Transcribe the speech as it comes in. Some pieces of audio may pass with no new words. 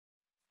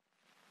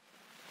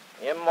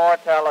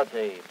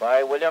Immortality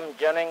by William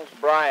Jennings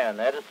Bryan,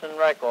 Edison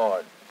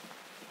Record.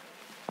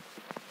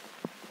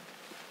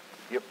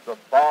 If the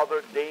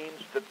Father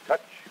deigns to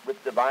touch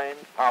with divine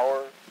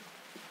power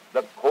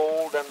the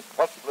cold and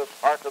pulseless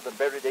heart of the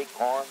buried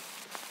acorn,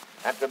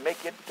 and to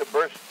make it to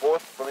burst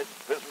forth from its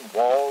prison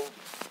walls,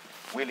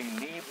 will he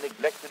leave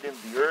neglected in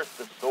the earth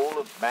the soul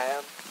of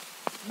man,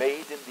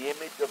 made in the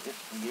image of his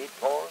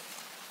Creator?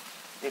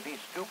 If he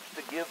stoops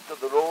to give to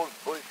the rose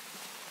bush,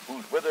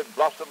 whose withered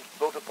blossoms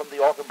float upon the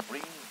autumn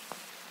breeze,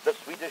 the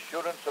sweet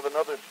assurance of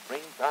another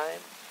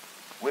springtime,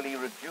 will he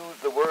refuse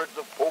the words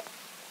of hope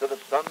to the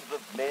sons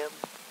of men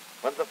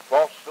when the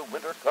frosts of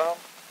winter come?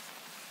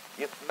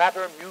 If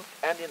matter mute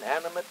and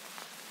inanimate,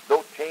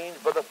 though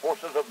changed by the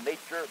forces of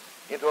nature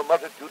into a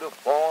multitude of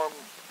forms,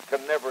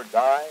 can never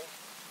die,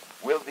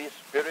 will the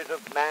spirit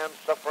of man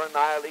suffer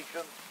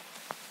annihilation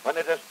when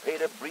it has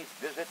paid a brief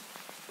visit,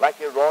 like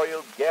a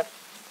royal guest,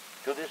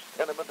 to this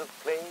tenement of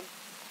clay?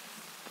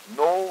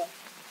 No,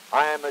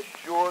 I am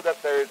assured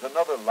that there is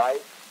another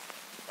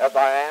life, as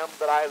I am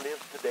that I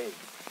live today.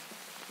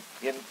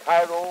 In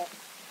Cairo,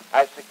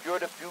 I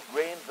secured a few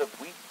grains of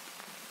wheat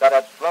that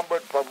had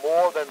slumbered for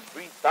more than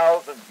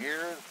 3,000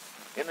 years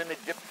in an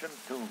Egyptian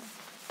tomb.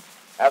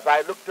 As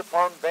I looked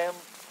upon them,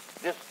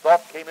 this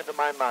thought came into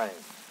my mind.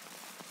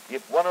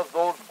 If one of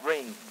those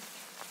grains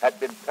had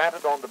been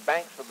planted on the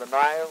banks of the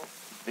Nile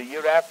the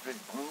year after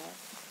it grew,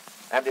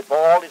 and if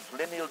all its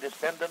lineal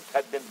descendants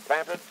had been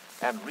planted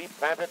and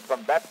replanted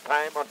from that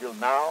time until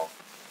now,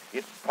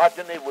 its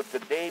progeny would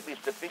today be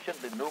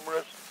sufficiently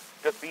numerous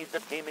to feed the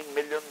teeming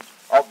millions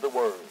of the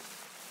world.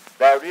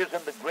 There is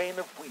in the grain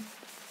of wheat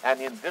an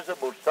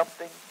invisible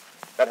something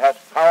that has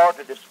power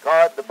to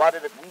discard the body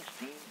that we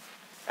see,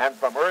 and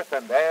from earth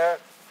and air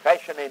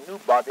fashion a new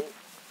body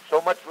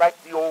so much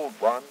like the old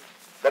one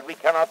that we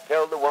cannot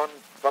tell the one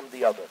from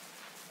the other.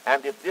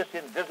 And if this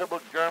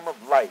invisible germ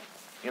of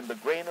life in the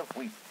grain of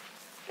wheat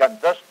can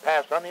thus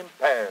pass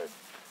unimpaired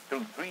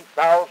through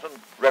 3,000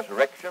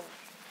 resurrections,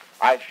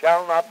 I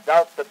shall not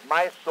doubt that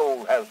my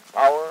soul has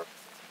power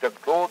to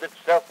clothe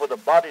itself with a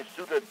body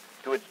suited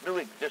to its new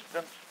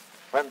existence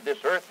when this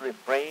earthly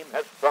frame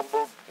has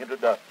crumbled into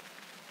dust.